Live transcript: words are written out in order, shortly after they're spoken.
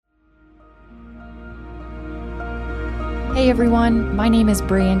Hey everyone, my name is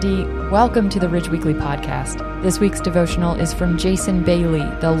Brandy. Welcome to the Ridge Weekly Podcast. This week's devotional is from Jason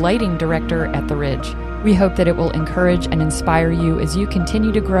Baily, the lighting director at the Ridge. We hope that it will encourage and inspire you as you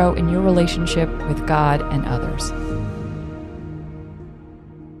continue to grow in your relationship with God and others.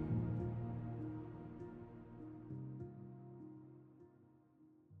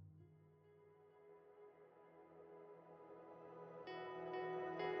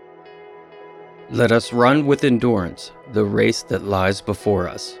 Let us run with endurance the race that lies before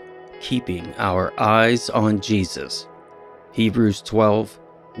us, keeping our eyes on Jesus. Hebrews 12,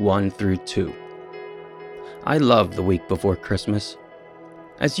 1-2. I love the week before Christmas.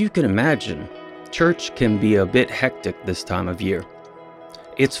 As you can imagine, church can be a bit hectic this time of year.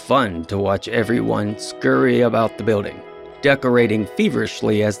 It's fun to watch everyone scurry about the building, decorating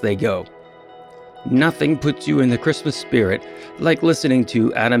feverishly as they go. Nothing puts you in the Christmas spirit like listening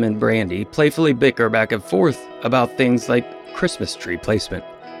to Adam and Brandy playfully bicker back and forth about things like Christmas tree placement.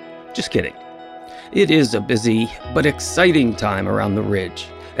 Just kidding. It is a busy but exciting time around the Ridge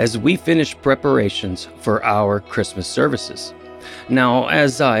as we finish preparations for our Christmas services. Now,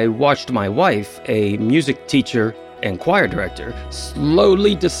 as I watched my wife, a music teacher and choir director,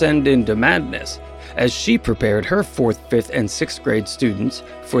 slowly descend into madness as she prepared her 4th, 5th, and 6th grade students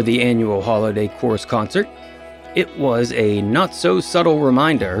for the annual holiday chorus concert, it was a not-so-subtle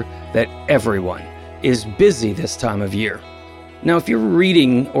reminder that everyone is busy this time of year. Now, if you're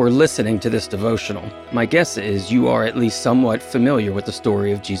reading or listening to this devotional, my guess is you are at least somewhat familiar with the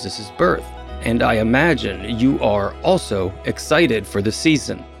story of Jesus' birth, and I imagine you are also excited for the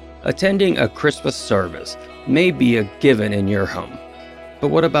season. Attending a Christmas service may be a given in your home, but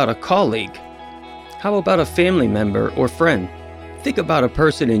what about a colleague? How about a family member or friend? Think about a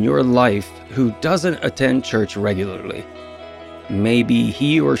person in your life who doesn't attend church regularly. Maybe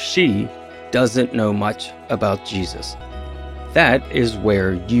he or she doesn't know much about Jesus. That is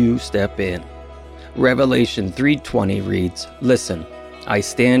where you step in. Revelation 3:20 reads, "Listen, I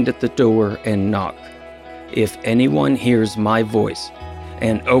stand at the door and knock. If anyone hears my voice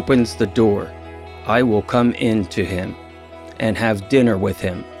and opens the door, I will come in to him and have dinner with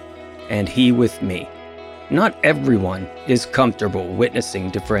him, and he with me." Not everyone is comfortable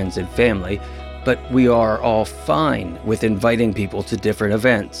witnessing to friends and family, but we are all fine with inviting people to different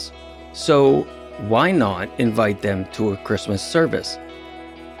events. So why not invite them to a Christmas service?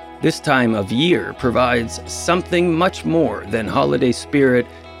 This time of year provides something much more than holiday spirit,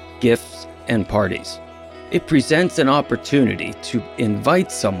 gifts, and parties. It presents an opportunity to invite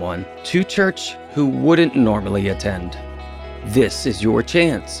someone to church who wouldn't normally attend. This is your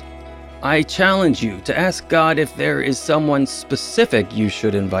chance. I challenge you to ask God if there is someone specific you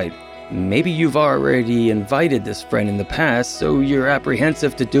should invite. Maybe you've already invited this friend in the past, so you're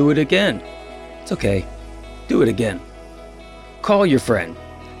apprehensive to do it again. It's okay. Do it again. Call your friend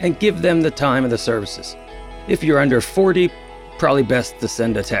and give them the time of the services. If you're under 40, probably best to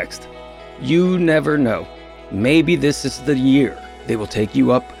send a text. You never know. Maybe this is the year they will take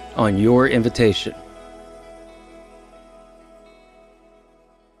you up on your invitation.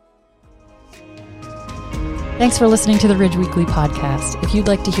 Thanks for listening to the Ridge Weekly Podcast. If you'd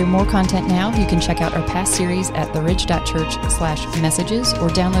like to hear more content now, you can check out our past series at theridge.church/messages or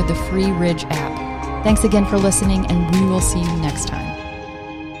download the free Ridge app. Thanks again for listening, and we will see you next time.